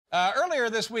Earlier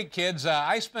this week, kids,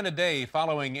 I spent a day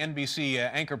following NBC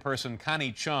anchor person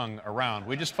Connie Chung around.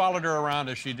 We just followed her around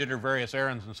as she did her various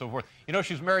errands and so forth. You know,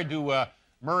 she's married to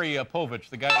Murray Povich,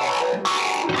 the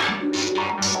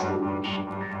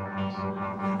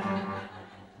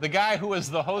guy who is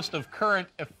the host of Current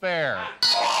Affair.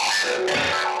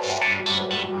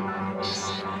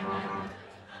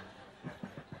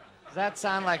 Does that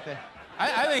sound like the...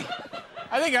 I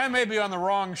think I may be on the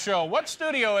wrong show. What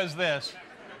studio is this?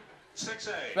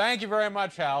 6A. Thank you very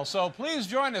much, Hal. So please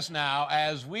join us now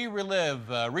as we relive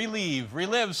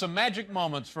some magic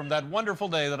moments from that wonderful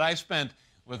day that I spent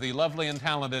with the lovely and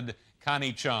talented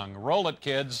Connie Chung. Roll it,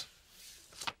 kids.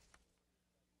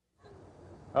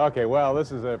 Okay, well,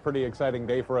 this is a pretty exciting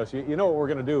day for us. You know what we're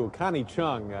going to do. Connie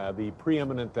Chung, the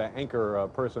preeminent anchor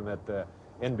person at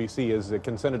NBC, is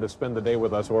consented to spend the day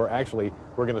with us, or actually,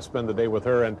 we're going to spend the day with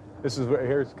her. And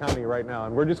here's Connie right now,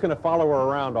 and we're just going to follow her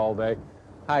around all day.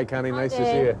 Hi, Connie. Hi, nice Dave. To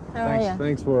see you. How are you?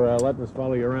 Thanks for letting us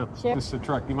follow you around. Sure. This is a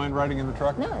truck. Do you mind riding in the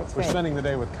truck? No, it's We're great. spending the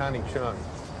day with Connie Chung.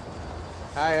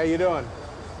 Hi, how you doing?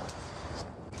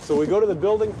 So we go to the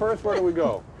building first. Where do we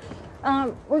go?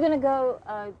 We're going to go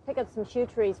pick up some shoe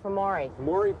trees for Maury.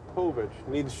 Maury Povich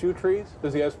needs shoe trees?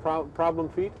 Does he have problem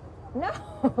feet? No.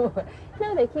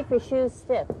 No, they keep your shoes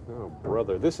stiff. Oh,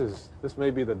 brother. This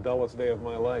may be the dullest day of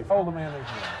my life. How old a man is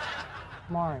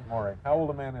he? Maury. Maury. How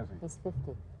old a man is he? He's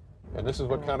 50. And this is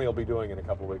what Connie will be doing in a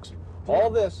couple of weeks. All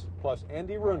this plus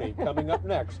Andy Rooney coming up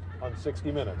next on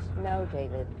 60 Minutes. No,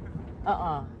 David.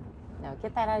 No,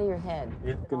 get that out of your head.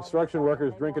 Construction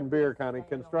workers drinking beer, Connie.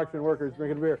 Construction workers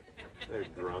drinking beer. They're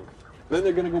drunk. Then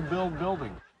they're going to go build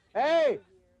buildings. Hey,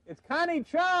 it's Connie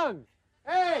Chung.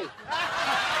 Hey!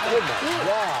 Oh, my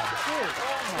God.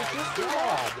 Oh, my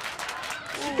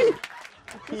God.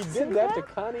 He did that to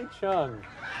Connie Chung.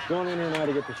 Going in here now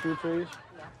to get the shoe trees?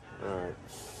 Yeah. All right.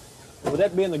 Would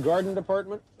that be in the garden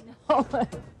department? No. Wait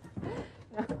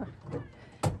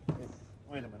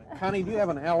a minute. Connie, do you have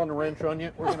an Allen wrench on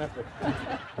you? We're going to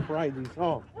have to pry these.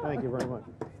 Oh, thank you very much.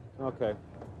 Okay.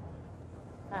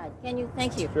 Can you?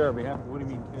 Thank you. Sure, I'd be happy. What do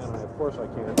you mean, can I? Of course I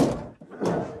can.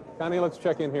 Connie, let's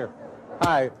check in here.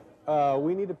 Hi.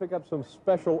 We need to pick up some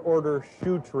special order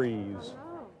shoe trees.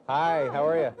 Oh. Hi, how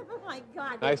are you? Oh, my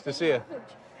God. Nice to see you.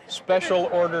 Special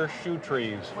order shoe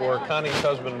trees for Connie's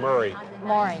husband, Murray.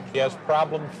 Maury. He has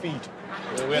problem feet.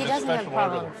 We He doesn't have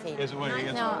problem feet. Is it what, he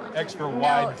has No. extra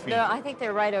wide feet? No, I think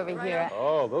they're right over here.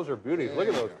 Oh, those are beauties. Look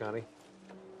at those, Connie.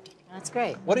 That's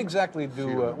great. What exactly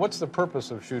what's the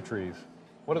purpose of shoe trees?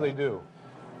 What do they do?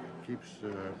 Keeps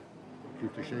the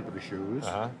shape of the shoes.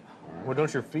 Uh-huh. Well,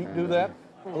 don't your feet do that?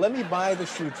 Let me buy the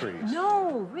shoe trees.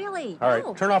 No, really. All right,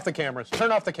 no. turn off the cameras.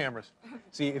 Turn off the cameras.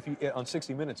 See, if you on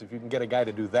 60 Minutes, if you can get a guy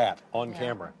to do that on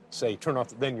camera, say turn off,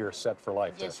 then you're set for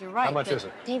life. Yes, you're right. How much is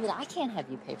it? David, I can't have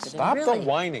you pay for them. Stop really. the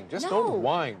whining. Just don't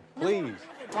whine, please.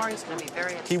 Maury's going to be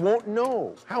very upset. He won't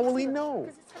know. How will he know?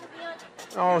 Because it's going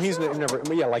to be Oh, on... he's never.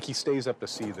 Yeah, like he stays up to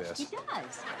see this. He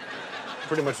does.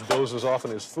 Pretty much dozes off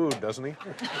in his food, doesn't he?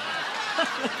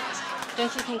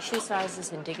 Don't you think shoe size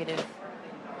is indicative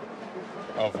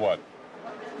Of what?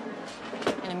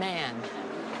 in a man?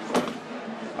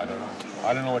 I don't know.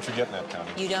 I don't know what you're getting at,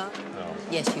 Connie. You don't? No.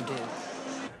 Yes, you do.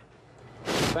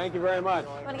 Thank you very much.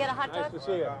 Want to get a hot dog? Nice to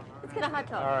see you. Let's get a hot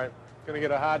dog. All right. Gonna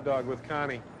get a hot dog with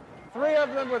Connie. 3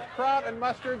 of them with kraut and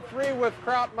mustard, 3 with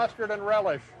kraut, mustard, and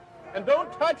relish. And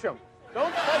don't touch them.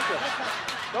 Don't touch them.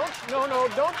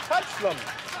 Don't touch them.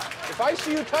 If I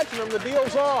see you touching them, the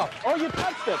deal's off. Oh, you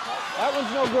touched it. That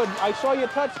one's no good. I saw you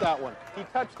touch that one. He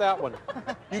touched that one.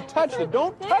 You touched it.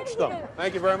 Don't touch them.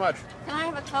 Thank you very much. Can I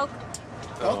have a Coke?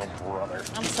 Oh, brother.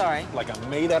 I'm sorry. Like I'm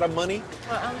made out of money?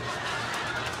 Well,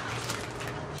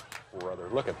 Brother,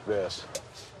 look at this.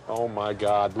 Oh, my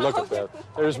God. Look at that.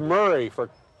 There's Murray, for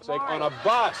sake, on a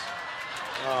bus.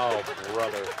 Oh,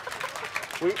 brother.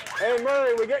 Hey,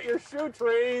 Murray, we get your shoe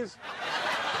trees.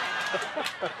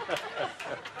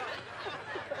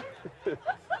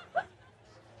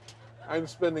 I'm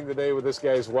spending the day with this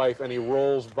guy's wife, and he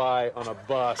rolls by on a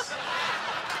bus.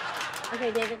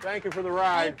 okay, David. Thank you for the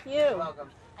ride. Thank you. You're welcome.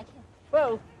 I can't.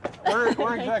 Whoa. Where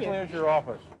exactly is your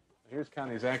office? Here's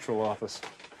Connie's actual office.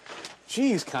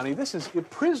 Geez, Connie,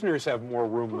 prisoners have more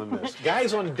room than this.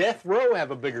 Guys on death row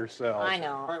have a bigger cell. I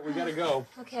know. All right, we got to go.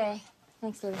 Okay.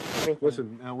 Thanks, David.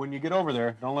 Listen, when you get over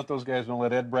there, don't let those guys, don't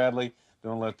let Ed Bradley,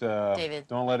 don't let David.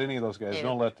 Don't let any of those guys. David.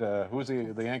 Don't let who's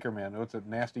the anchor man? What's that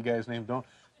nasty guy's name? Don't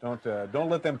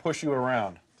let them push you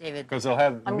around. David. Because they'll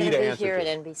have I'm me going to to answer be here to.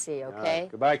 at NBC, okay? All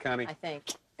right. Goodbye, Connie. I think.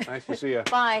 Nice to see you.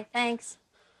 Bye. Thanks.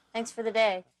 Thanks for the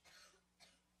day.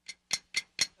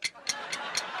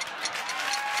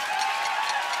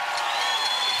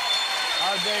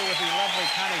 Our today with the lovely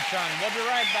Connie Chung. We'll be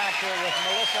right back here with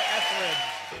Melissa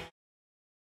Etheridge.